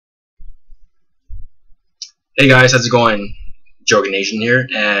Hey guys, how's it going? Jogan Asian here,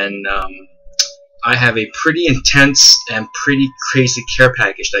 and I have a pretty intense and pretty crazy care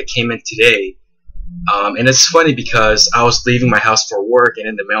package that came in today. And it's funny because I was leaving my house for work, and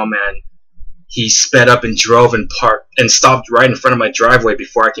then the mailman, he sped up and drove and parked and stopped right in front of my driveway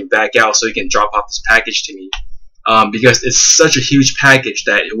before I can back out so he can drop off this package to me. Because it's such a huge package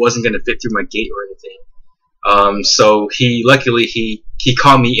that it wasn't going to fit through my gate or anything. So luckily he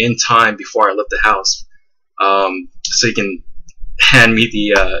called me in time before I left the house. So you can hand me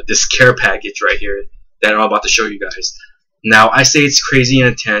the this care package right here that I'm about to show you guys. Now I say it's crazy and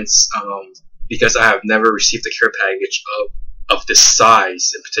intense because I have never received a care package of this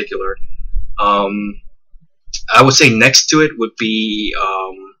size in particular. I would say next to it would be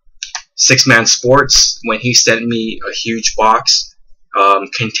 6-Man Sports when he sent me a huge box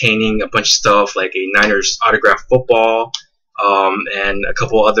containing a bunch of stuff like a Niners autographed football and a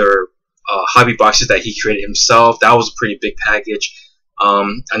couple other hobby boxes that he created himself. That was a pretty big package.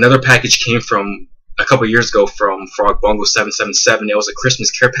 Another package came from a couple years ago from Frog Bungo 777. It was a Christmas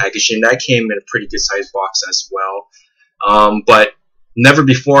care package, and that came in a pretty good sized box as well. But never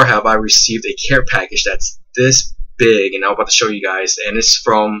before have I received a care package that's this big, and I'm about to show you guys. And it's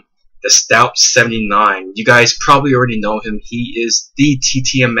from TheStout79. You guys probably already know him. He is the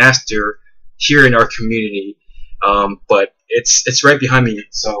TTM master here in our community. But it's right behind me,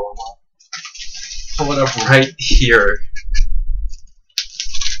 so pull it up right here,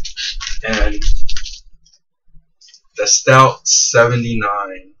 and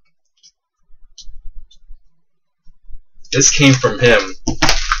TheStout79. This came from him.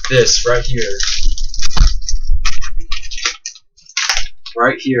 This right here.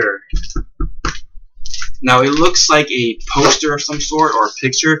 Right here. Now it looks like a poster of some sort or a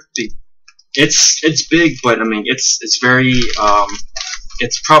picture. It's big, but I mean it's very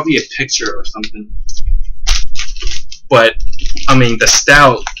it's probably a picture or something. But I mean, the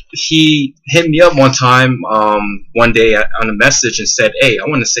Stout, he hit me up one time, one day on a message and said, "Hey, I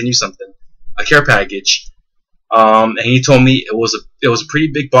want to send you something, a care package." And he told me it was a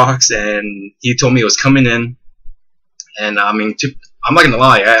pretty big box, and he told me it was coming in. And I mean, I'm not gonna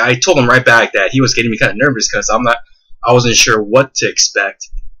lie, I told him right back that he was getting me kind of nervous because I wasn't sure what to expect.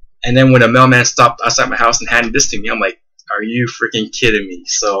 And then when a mailman stopped outside my house and handed this to me, I'm like, are you freaking kidding me?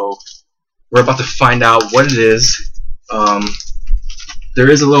 So we're about to find out what it is. There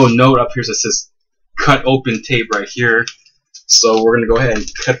is a little note up here that says cut open tape right here. So we're going to go ahead and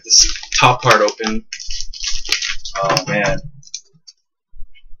cut this top part open. Oh man.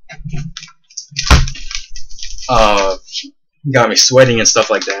 Got me sweating and stuff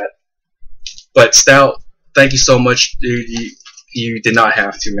like that. But Stout, thank you so much, dude. You did not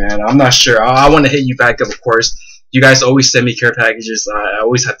have to, man. I'm not sure. I want to hit you back up, of course. You guys always send me care packages. I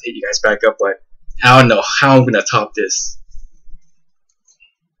always have to hit you guys back up, but I don't know how I'm gonna top this.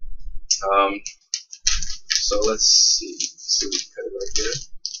 So let's see. So we cut it right here.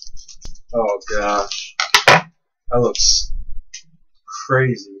 Oh gosh, that looks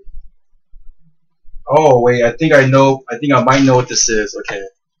crazy. Oh wait, I think I know. I think I might know what this is. Okay.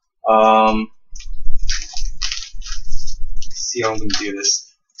 See how I'm gonna do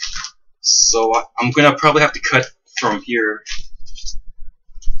this. So I'm gonna probably have to cut from here.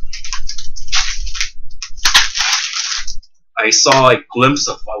 I saw a glimpse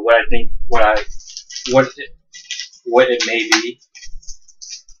of what I think, what it may be.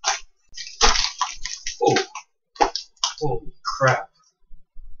 Oh, holy crap!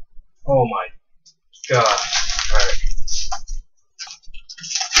 Oh my god! All right.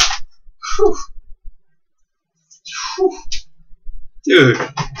 Whew. Whew. Dude.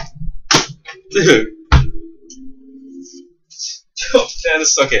 Oh man,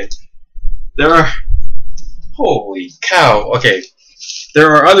 this is okay. There are, holy cow. Okay,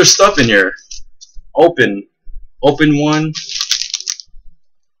 there are other stuff in here. Open one,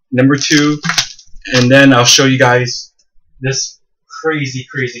 number 2, and then I'll show you guys this crazy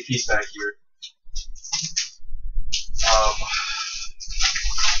piece back here.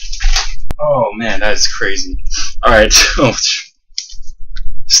 Oh man, that is crazy. All right.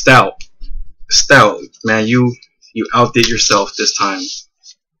 Stout, man, you outdid yourself this time.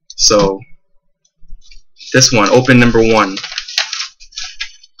 So this one, open number 1.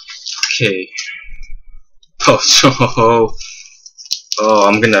 Okay. Oh,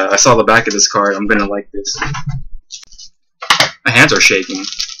 I saw the back of this card. I'm gonna like this. My hands are shaking.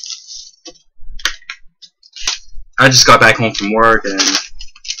 I just got back home from work and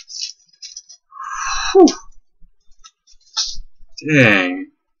whew, dang.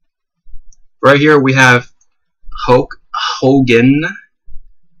 Right here we have Hogan,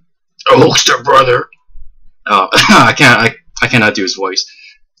 Hulkster brother. Oh, I can't. I cannot do his voice.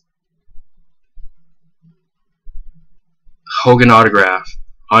 Hogan autograph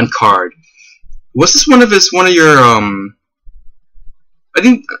on card. Was this one of your I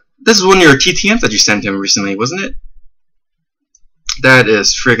think this is one of your TTMs that you sent him recently, wasn't it? That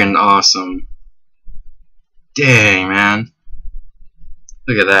is friggin' awesome. Dang, man.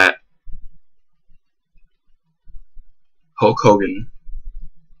 Look at that. Hulk Hogan.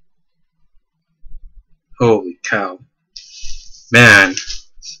 Holy cow. Man.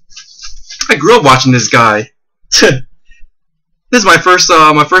 I grew up watching this guy. This is my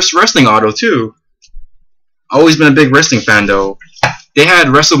first wrestling auto too. Always been a big wrestling fan though. They had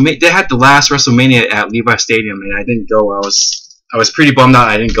the last WrestleMania at Levi Stadium and I didn't go. I was pretty bummed out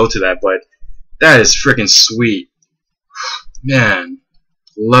I didn't go to that, but that is freaking sweet. Man,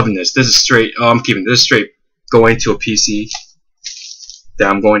 loving this. This is straight. Oh, I'm keeping this straight. Going to a PC that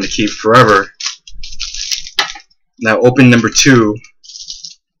I'm going to keep forever. Now, open number 2.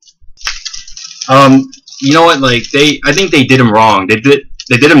 You know what? Like I think they did him wrong. They did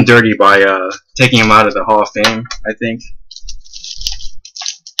him dirty by taking him out of the Hall of Fame. I think.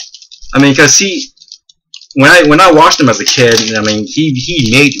 I mean, cause when I watched him as a kid, I mean, he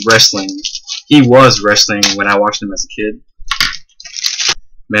made wrestling. He was wrestling when I watched him as a kid.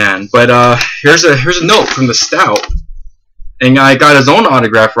 Man, but here's a note from the Stout, and I got his own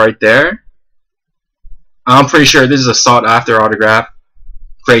autograph right there. I'm pretty sure this is a sought after autograph.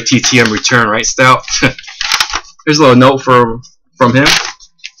 Great TTM return, right, Stout? Here's a little note from him.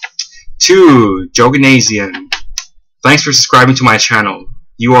 To Joganasian, thanks for subscribing to my channel.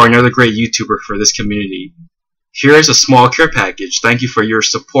 You are another great YouTuber for this community. Here is a small care package. Thank you for your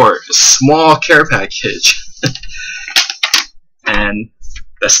support. A small care package. And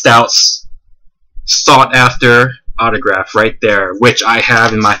the Stout's sought after autograph right there, which I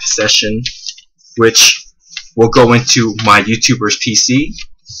have in my possession, which will go into my YouTuber's PC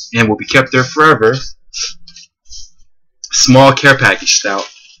and will be kept there forever. Small care package, Stout.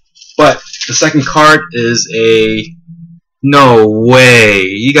 But the second card is a... No way.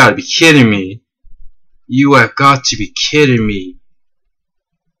 You gotta be kidding me. You have got to be kidding me.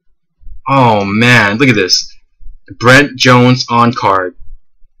 Oh man, look at this. Brent Jones on card.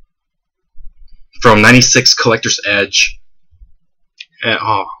 From 96 Collector's Edge. And,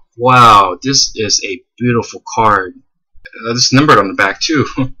 oh, wow. This is a beautiful card. This is numbered on the back too.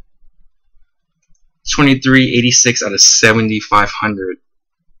 2386 out of 7500.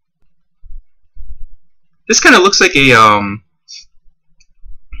 This kind of looks like a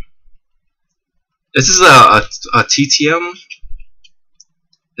This is a TTM.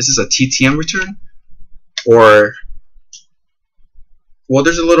 This is a TTM return, or well,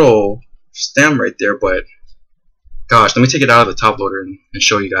 there's a little stem right there, but gosh, let me take it out of the top loader and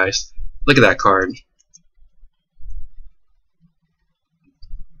show you guys. Look at that card.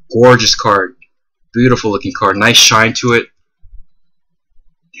 Gorgeous card, beautiful looking card, nice shine to it.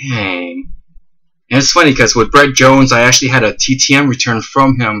 Dang. And it's funny because with Brett Jones, I actually had a TTM return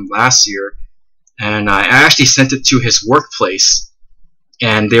from him last year, and I actually sent it to his workplace,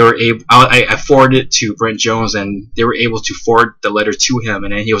 and they were able. I forwarded it to Brent Jones, and they were able to forward the letter to him,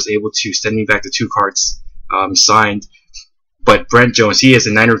 and then he was able to send me back the 2 cards signed. But Brent Jones, he is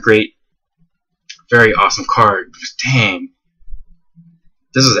a Niner great, very awesome card. Dang,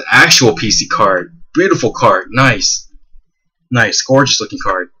 this is an actual PC card, beautiful card, nice, gorgeous looking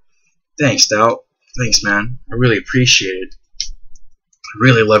card. Thanks, Stout. Thanks, man. I really appreciate it.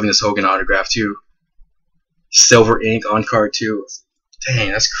 Really loving this Hogan autograph too. Silver ink on card too. Dang,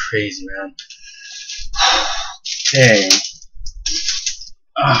 that's crazy, man. Dang.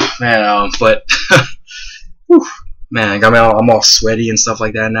 Oh man, but whew, man, I'm all sweaty and stuff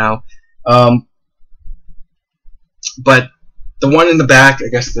like that now. But the one in the back, I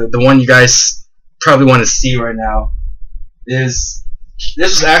guess the one you guys probably want to see right now is.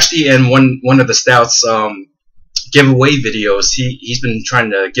 This was actually in one of the Stout's giveaway videos. He's been trying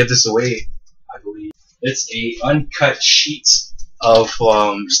to give this away, I believe. It's a uncut sheet of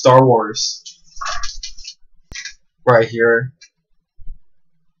Star Wars right here.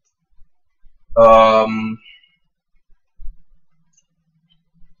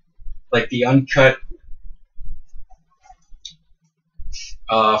 Like the uncut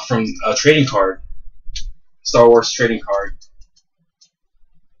from a trading card, Star Wars trading card.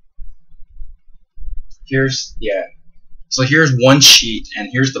 So here's one sheet, and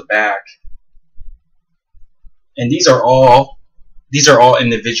here's the back, and these are all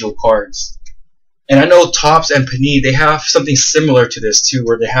individual cards. And I know Topps and Panini, they have something similar to this too,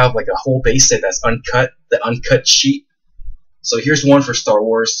 where they have like a whole base set that's uncut, the uncut sheet. So here's one for Star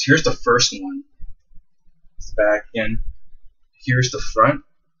Wars. Here's the first one. the back again. Here's the front.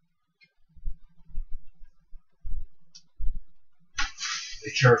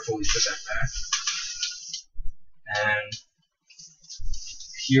 Be carefully put that back. And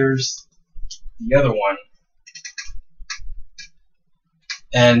here's the other one.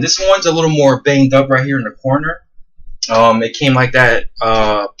 And this one's a little more banged up right here in the corner. It came like that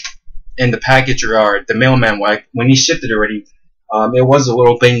in the package, or the mailman, like when he shipped it already. It was a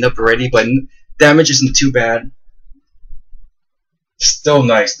little banged up already, but damage isn't too bad. Still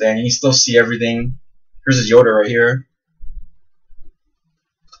nice, then. You can still see everything. Here's his Yoda right here.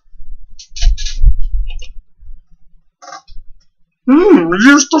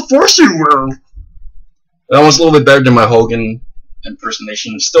 Use the forcing well. That one's a little bit better than my Hogan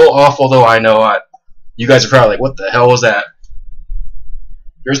impersonation. Still awful, though. I know. You guys are probably like, "What the hell was that?"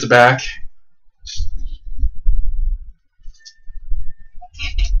 Here's the back.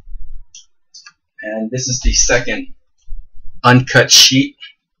 And this is the second uncut sheet.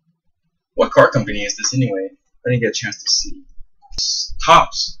 What car company is this anyway? I didn't get a chance to see.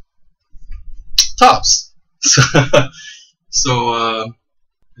 Tops. Tops. So,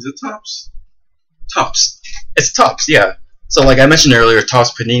 is it Tops? Tops. It's Tops, yeah. So, like I mentioned earlier,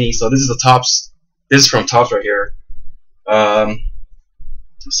 Tops Panini. So this is the Tops. This is from Tops right here.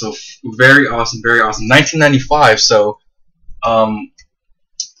 So very awesome, very awesome. 1995. So, when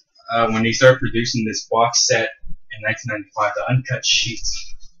they started producing this box set in 1995, the uncut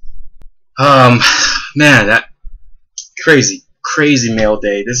sheets. Man, that crazy mail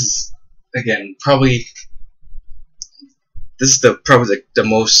day. This is, again, probably the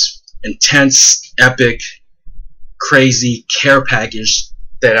most intense, epic, crazy care package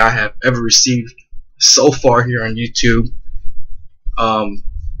that I have ever received so far here on YouTube.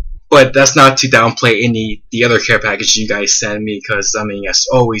 But that's not to downplay the other care packages you guys send me, because I mean, as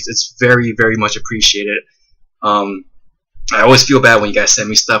always, it's very, very much appreciated. I always feel bad when you guys send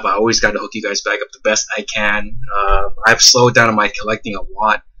me stuff. I always got to hook you guys back up the best I can. I've slowed down on my collecting a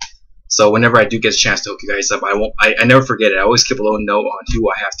lot, so whenever I do get a chance to hook you guys up, I never forget it. I always keep a little note on who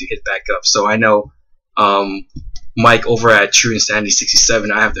I have to hit back up. So I know Mike over at True Insanity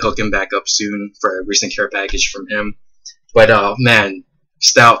 67, I have to hook him back up soon for a recent care package from him. But man,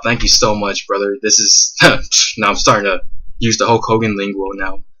 Stout, thank you so much, brother. This is now I'm starting to use the Hulk Hogan lingo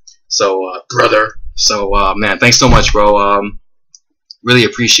now. So brother. So man, thanks so much, bro. Really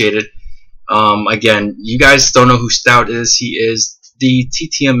appreciate it. Again, you guys don't know who Stout is. He is the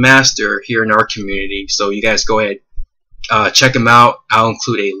TTM master here in our community. So you guys go ahead, check him out. I'll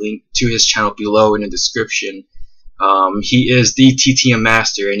include a link to his channel below in the description. He is the TTM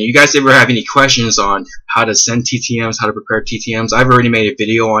master, and you guys ever have any questions on how to send TTMs, how to prepare TTMs, I've already made a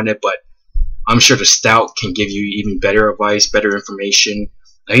video on it, but I'm sure the Stout can give you even better advice, better information.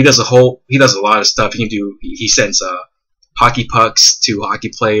 He does a lot of stuff. He sends hockey pucks to hockey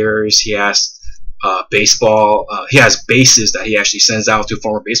players. He has baseball. He has bases that he actually sends out to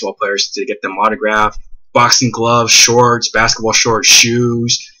former baseball players to get them autographed. Boxing gloves, shorts, basketball shorts,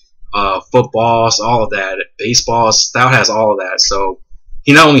 shoes, footballs, all of that. Baseball. Stout has all of that. So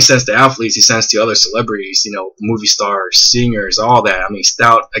he not only sends to athletes, he sends to other celebrities, you know, movie stars, singers, all that. I mean,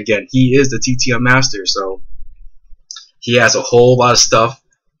 Stout, again, he is the TTM master. So he has a whole lot of stuff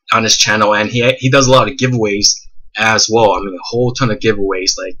on his channel, and he does a lot of giveaways as well. I mean, a whole ton of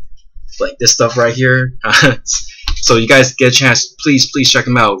giveaways, like this stuff right here. So you guys get a chance, please check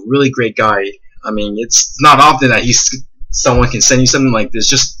him out. Really great guy. I mean, it's not often that someone can send you something like this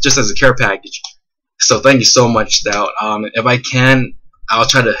just as a care package. So thank you so much, Stout. If I can, I'll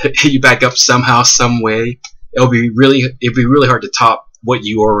try to hit you back up somehow, some way. It'd be really hard to top what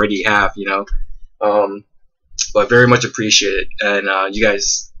you already have, you know. But very much appreciated. And you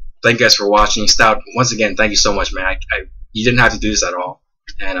guys, thank you guys for watching. Stout, once again, thank you so much, man. You didn't have to do this at all,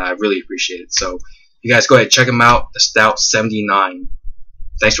 and I really appreciate it. So you guys go ahead, check him out, TheStout79.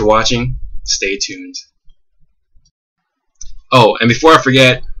 Thanks for watching. Stay tuned. Oh, and before I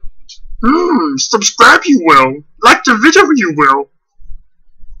forget, subscribe you will. Like the video you will.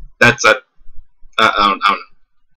 That's I don't know.